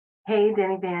Hey,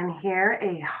 Danny Van here.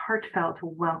 A heartfelt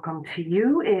welcome to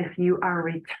you if you are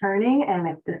returning, and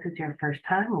if this is your first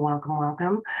time, welcome,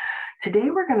 welcome. Today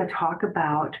we're going to talk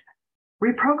about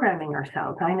reprogramming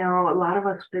ourselves. I know a lot of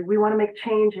us, we want to make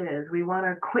changes. We want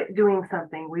to quit doing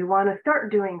something. We want to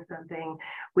start doing something.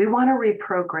 We want to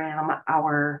reprogram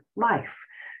our life.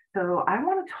 So I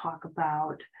want to talk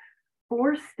about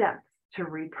 4 steps to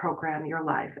reprogram your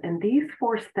life. And these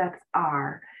 4 steps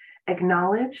are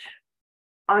acknowledge,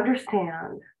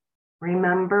 understand,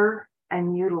 remember,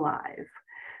 and utilize.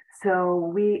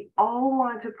 So we all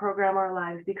want to program our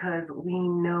lives because we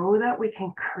know that we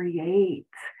can create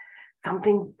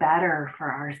something better for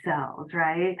ourselves,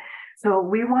 right? So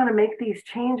we want to make these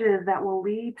changes that will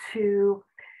lead to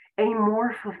a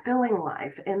more fulfilling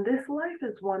life. And this life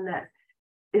is one that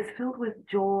is filled with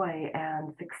joy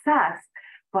and success,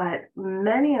 but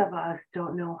many of us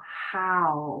don't know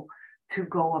how to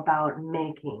go about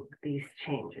making these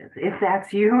changes. If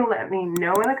that's you, let me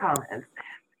know in the comments,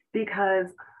 because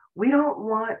we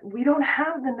don't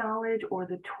have the knowledge or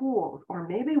the tools, or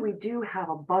maybe we do have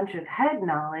a bunch of head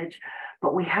knowledge,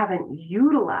 but we haven't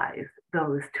utilized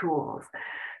those tools.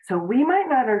 So we might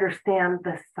not understand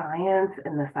the science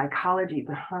and the psychology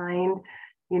behind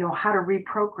how to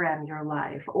reprogram your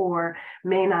life, or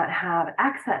may not have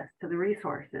access to the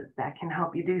resources that can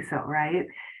help you do so, right?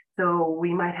 So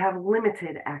we might have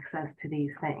limited access to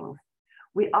these things.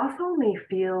 We also may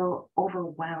feel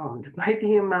overwhelmed by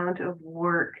the amount of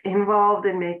work involved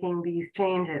in making these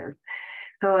changes.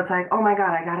 So it's like, oh my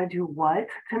God, I got to do what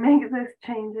to make this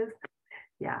changes?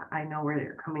 Yeah, I know where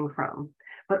they're coming from.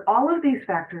 But all of these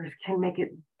factors can make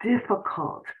it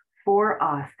difficult for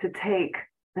us to take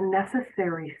the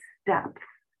necessary steps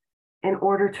in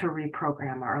order to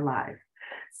reprogram our lives.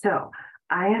 So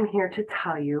I am here to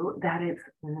tell you that it's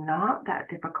not that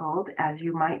difficult as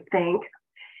you might think.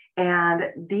 And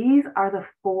these are the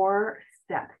 4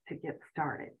 steps to get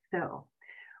started. So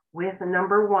with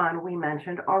number 1, we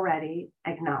mentioned already,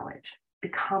 acknowledge,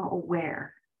 become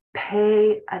aware,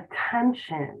 pay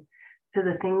attention to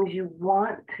the things you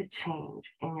want to change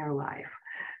in your life.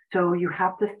 So you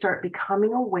have to start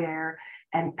becoming aware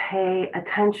and pay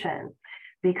attention,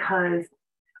 because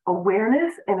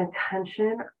awareness and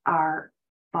attention are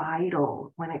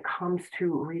vital when it comes to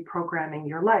reprogramming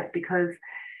your life, because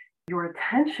your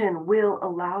attention will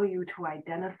allow you to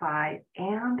identify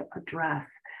and address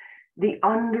the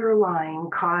underlying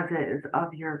causes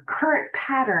of your current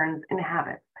patterns and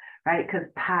habits, right? Because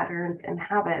patterns and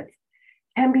habits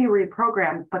can be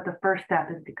reprogrammed, but the first step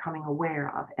is becoming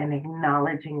aware of and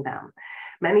acknowledging them.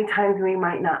 Many times we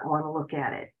might not want to look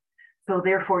at it. So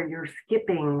therefore, you're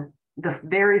skipping the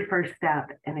very first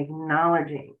step and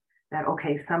acknowledging that,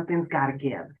 okay, something's got to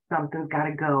give, something's got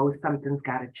to go, something's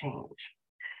got to change.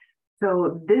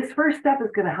 So this first step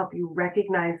is going to help you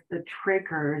recognize the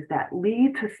triggers that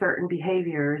lead to certain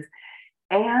behaviors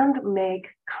and make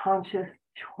conscious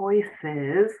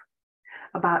choices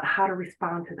about how to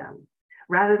respond to them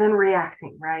rather than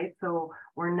reacting, right? So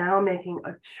we're now making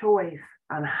a choice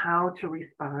on how to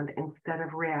respond instead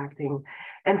of reacting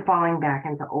and falling back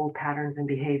into old patterns and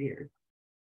behaviors.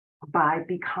 By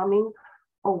becoming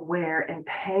aware and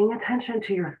paying attention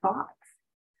to your thoughts,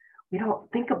 we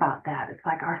don't think about that. It's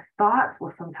like our thoughts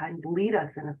will sometimes lead us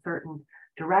in a certain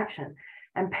direction.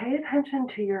 And pay attention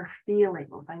to your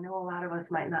feelings. I know a lot of us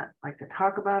might not like to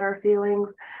talk about our feelings.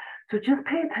 So just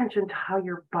pay attention to how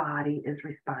your body is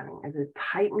responding. Is it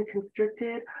tight and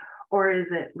constricted, or is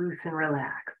it loose and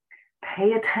relaxed?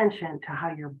 Pay attention to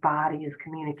how your body is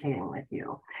communicating with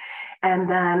you. And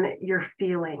then your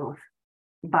feelings,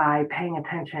 by paying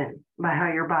attention by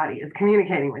how your body is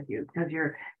communicating with you, because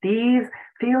these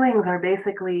feelings are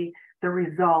basically the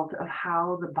result of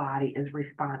how the body is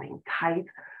responding, tight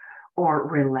or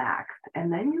relaxed.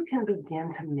 And then you can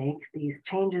begin to make these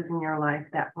changes in your life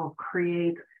that will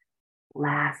create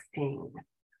lasting,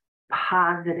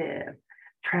 positive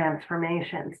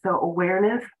transformation. So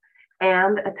awareness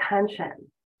and attention,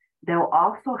 they'll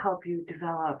also help you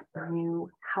develop new,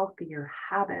 healthier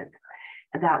habits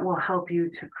that will help you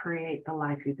to create the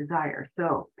life you desire.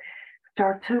 So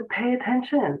start to pay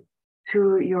attention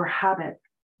to your habits,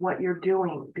 what you're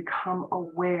doing, become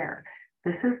aware.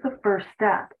 This is the first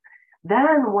step.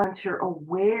 Then once you're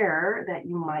aware that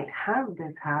you might have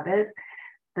this habit,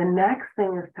 the next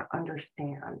thing is to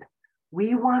understand.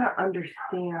 We want to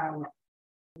understand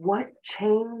what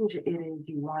change it is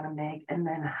you want to make, and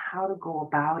then how to go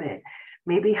about it.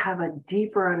 Maybe have a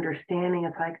deeper understanding.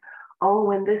 It's like, oh,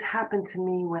 when this happened to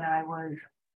me when I was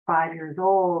 5 years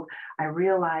old, I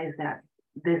realized that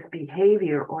this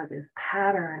behavior or this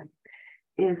pattern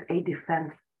is a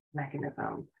defense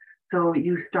mechanism. So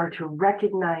you start to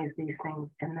recognize these things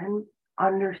and then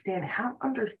have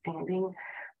understanding,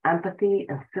 empathy,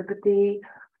 and sympathy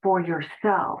for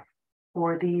yourself,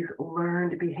 for these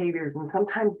learned behaviors. And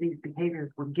sometimes these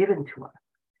behaviors were given to us.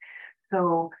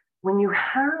 So when you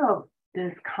have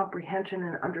this comprehension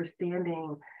and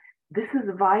understanding, this is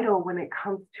vital when it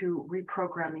comes to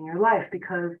reprogramming your life,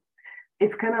 because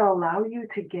it's going to allow you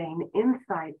to gain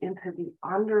insight into the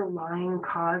underlying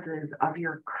causes of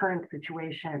your current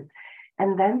situation,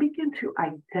 and then begin to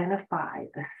identify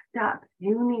the steps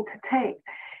you need to take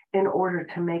in order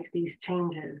to make these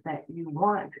changes that you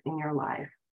want in your life.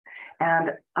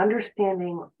 And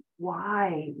understanding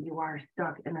why you are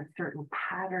stuck in a certain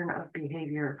pattern of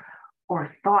behavior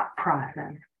or thought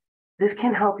process. This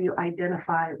can help you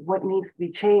identify what needs to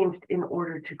be changed in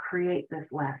order to create this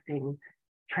lasting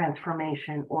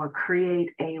transformation or create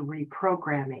a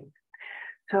reprogramming.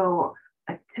 So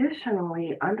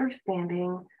additionally,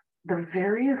 understanding the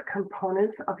various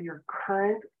components of your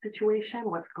current situation,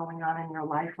 what's going on in your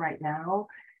life right now,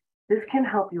 this can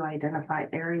help you identify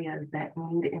areas that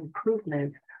need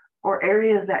improvement or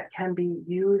areas that can be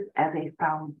used as a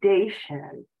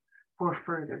foundation for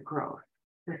further growth.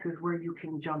 This is where you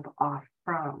can jump off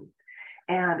from.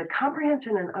 And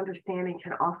comprehension and understanding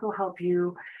can also help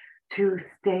you to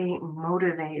stay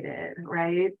motivated,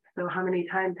 right? So how many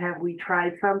times have we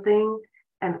tried something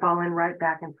and fallen right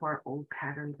back into our old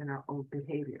patterns and our old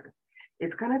behaviors?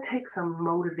 It's going to take some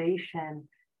motivation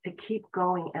to keep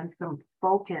going and some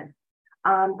focus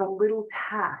on the little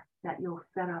tasks that you'll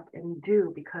set up and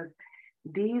do, because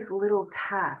these little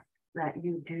tasks that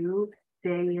you do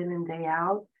day in and day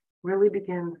out really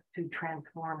begins to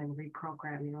transform and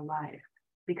reprogram your life,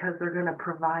 because they're going to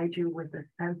provide you with a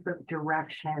sense of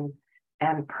direction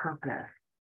and purpose.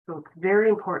 So it's very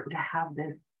important to have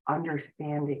this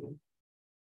understanding.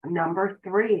 Number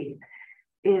 3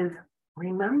 is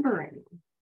remembering.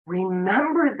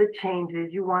 Remember the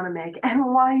changes you want to make and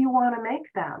why you want to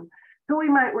make them. So we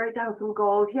might write down some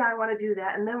goals. Yeah, I want to do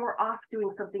that. And then we're off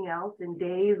doing something else, and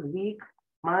days, weeks,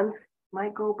 months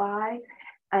might go by.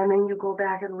 And then you go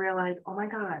back and realize, oh my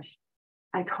gosh,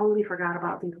 I totally forgot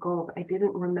about these goals. I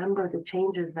didn't remember the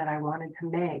changes that I wanted to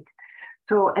make.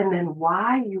 So, and then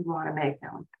why you want to make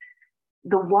them.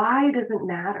 The why doesn't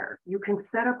matter. You can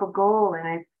set up a goal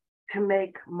and it's to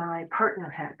make my partner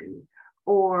happy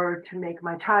or to make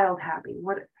my child happy.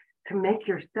 To make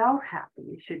yourself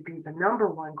happy should be the number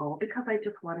one goal, because I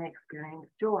just want to experience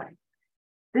joy.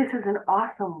 This is an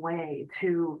awesome way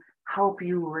to help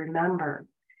you remember.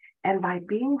 And by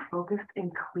being focused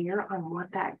and clear on what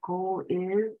that goal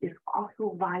is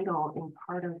also vital in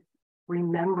part of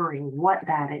remembering what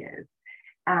that is.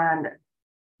 And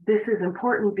this is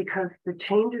important because the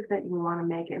changes that you want to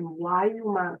make and why you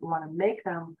want to make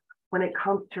them when it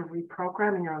comes to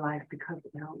reprogramming your life, because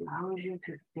it allows you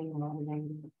to stay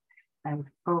motivated and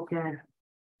focus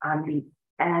on the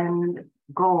end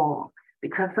goal.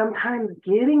 Because sometimes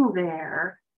getting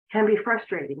there can be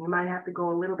frustrating. You might have to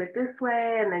go a little bit this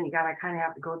way, and then you gotta kind of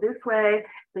have to go this way.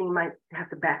 Then you might have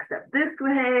to backstep this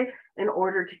way in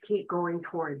order to keep going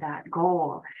toward that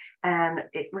goal. And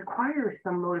it requires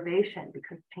some motivation,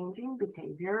 because changing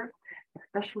behavior,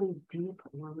 especially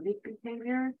deep-rooted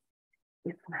behaviors,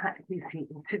 it's not easy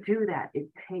to do that. It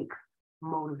takes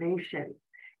motivation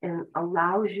and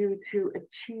allows you to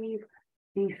achieve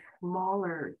these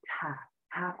smaller tasks,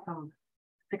 have some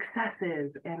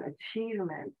successes and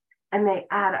achievements, and they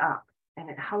add up, and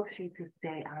it helps you to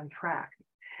stay on track.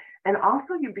 And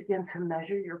also you begin to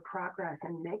measure your progress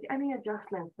and make any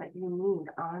adjustments that you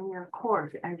need on your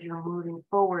course as you're moving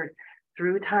forward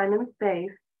through time and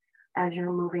space, as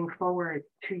you're moving forward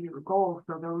to your goal.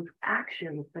 So those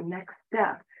actions, the next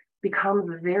step, becomes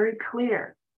very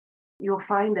clear. You'll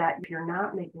find that if you're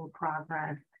not making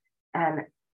progress, and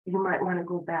you might want to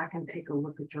go back and take a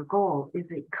look at your goal. Is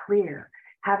it clear?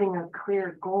 Having a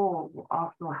clear goal will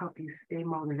also help you stay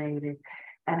motivated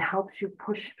and helps you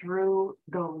push through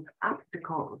those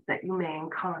obstacles that you may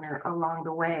encounter along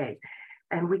the way.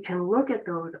 And we can look at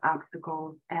those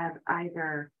obstacles as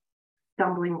either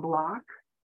stumbling blocks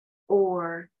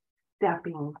or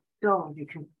stepping stones. You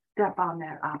can step on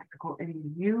that obstacle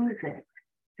and use it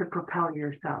to propel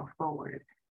yourself forward,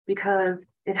 because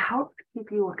it helps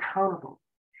keep you accountable.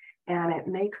 And it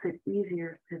makes it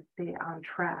easier to stay on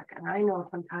track. And I know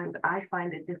sometimes I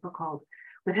find it difficult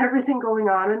with everything going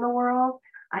on in the world.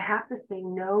 I have to say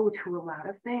no to a lot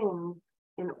of things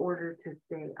in order to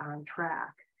stay on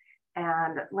track.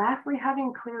 And lastly,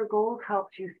 having clear goals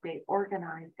helps you stay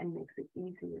organized and makes it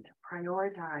easier to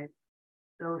prioritize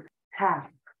those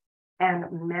tasks and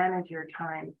manage your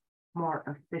time more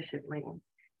efficiently.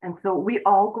 And so we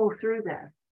all go through this,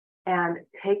 and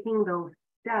taking those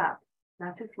steps,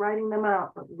 not just writing them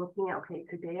out, but looking at, okay,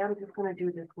 today I'm just going to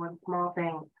do this one small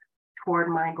thing toward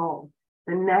my goal.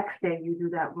 The next day you do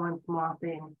that one small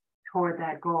thing toward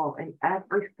that goal. And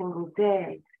every single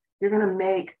day, you're going to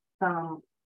make some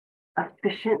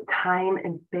efficient time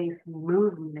and space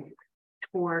movement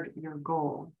toward your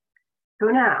goal. So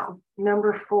now,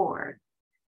 number four.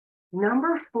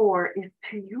 Number four is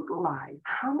to utilize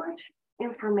how much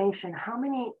information, how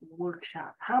many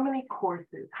workshops, how many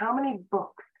courses, how many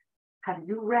books have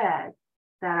you read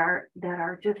that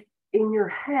are just in your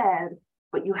head,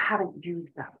 but you haven't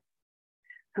used them.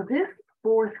 So this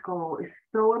fourth goal is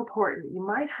so important. You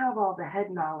might have all the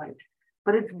head knowledge,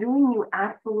 but it's doing you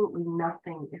absolutely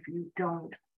nothing if you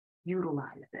don't utilize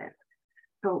it.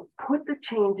 So put the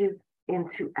changes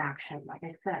into action. Like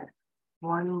I said,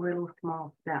 one little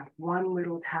small step, one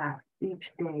little task each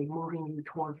day moving you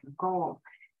towards the goal.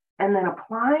 And then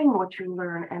applying what you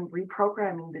learn and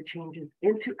reprogramming the changes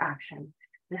into action.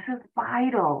 This is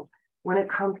vital when it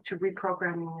comes to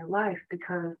reprogramming your life,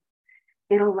 because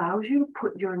it allows you to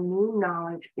put your new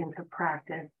knowledge into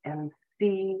practice and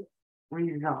see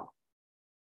results.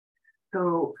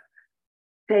 So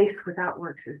faith without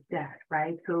works is dead,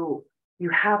 right? So you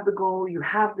have the goal, you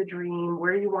have the dream,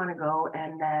 where you want to go,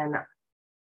 and then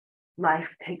life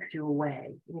takes you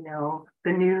away. You know,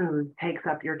 the news takes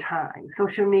up your time.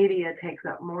 Social media takes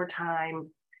up more time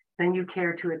than you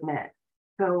care to admit.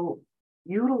 So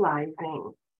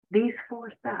utilizing these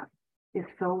four steps is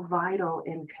so vital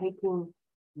in taking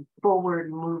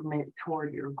forward movement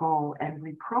toward your goal and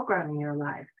reprogramming your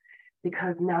life,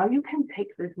 because now you can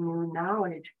take this new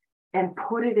knowledge and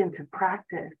put it into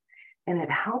practice, and it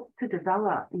helps to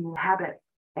develop new habits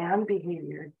and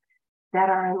behaviors that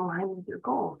are in line with your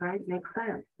goals, right? Makes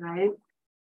sense, right?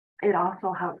 It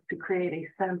also helps to create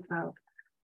a sense of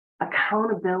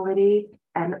accountability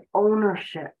and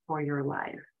ownership for your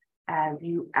life as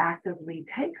you actively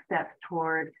take steps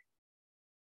toward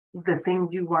the things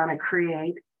you want to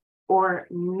create or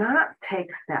not take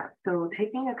steps. So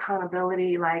taking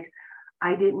accountability, like,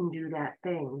 I didn't do that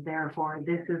thing, therefore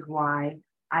this is why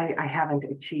I haven't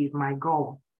achieved my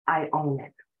goal. I own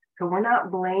it. So we're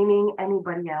not blaming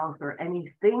anybody else or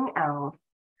anything else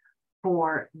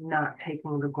for not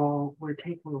taking the goal. We're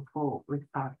taking full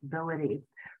responsibility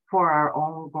for our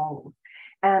own goals.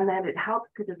 And then it helps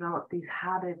to develop these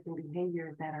habits and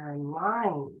behaviors that are in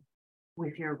line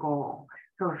with your goal.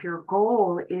 So if your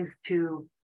goal is to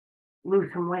lose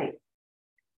some weight,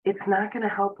 it's not going to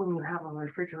help when you have a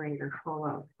refrigerator full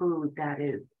of food that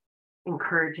is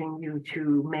encouraging you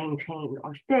to maintain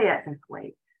or stay at this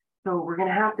weight. So we're going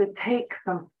to have to take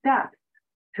some steps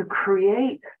to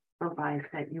create the life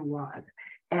that you want.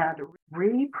 And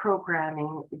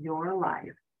reprogramming your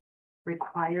life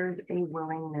requires a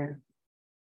willingness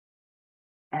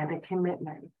and a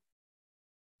commitment.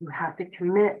 You have to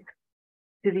commit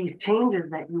to these changes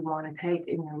that you want to take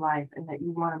in your life and that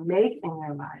you want to make in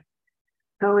your life.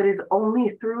 So it is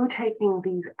only through taking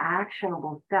these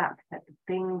actionable steps that the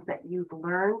things that you've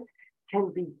learned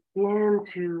can begin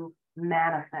to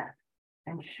manifest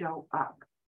and show up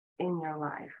in your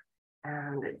life.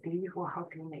 And these will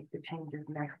help you make the changes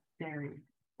necessary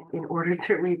in order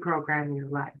to reprogram your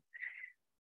life.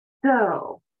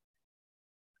 So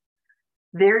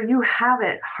there you have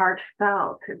it,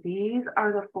 heartfelt. These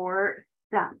are the 4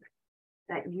 steps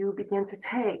that you begin to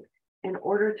take in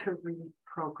order to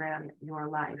reprogram your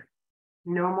life.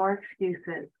 No more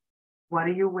excuses. What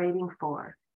are you waiting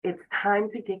for? It's time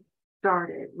to get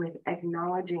started with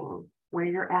acknowledging where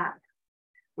you're at,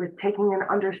 with taking an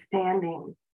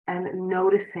understanding and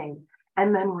noticing,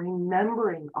 and then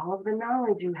remembering all of the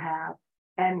knowledge you have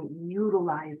and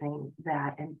utilizing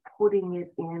that and putting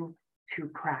it into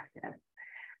practice.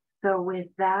 So with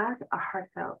that, a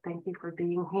heartfelt thank you for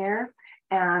being here.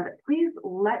 And please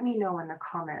let me know in the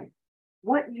comments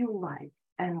what you like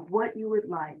and what you would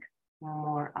like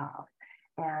more of.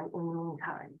 And in the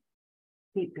meantime,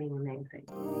 keep being amazing.